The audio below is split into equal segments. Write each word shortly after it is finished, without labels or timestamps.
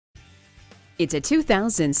It's a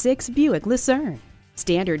 2006 Buick Lucerne.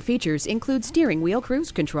 Standard features include steering wheel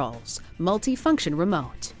cruise controls, multi-function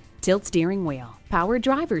remote, tilt steering wheel, power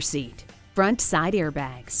driver's seat, front side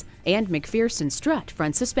airbags, and McPherson strut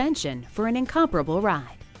front suspension for an incomparable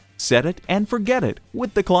ride. Set it and forget it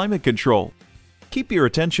with the climate control. Keep your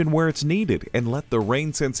attention where it's needed and let the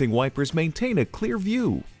rain-sensing wipers maintain a clear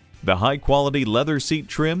view. The high-quality leather seat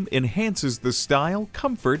trim enhances the style,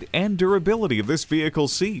 comfort, and durability of this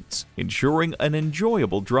vehicle's seats, ensuring an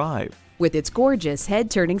enjoyable drive. With its gorgeous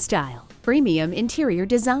head-turning style, premium interior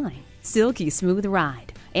design, silky smooth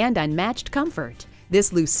ride, and unmatched comfort,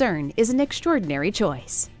 this Lucerne is an extraordinary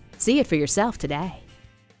choice. See it for yourself today.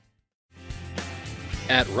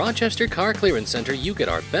 At Rochester Car Clearance Center, you get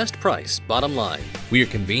our best price, bottom line. We are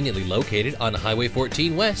conveniently located on Highway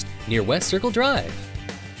 14 West, near West Circle Drive.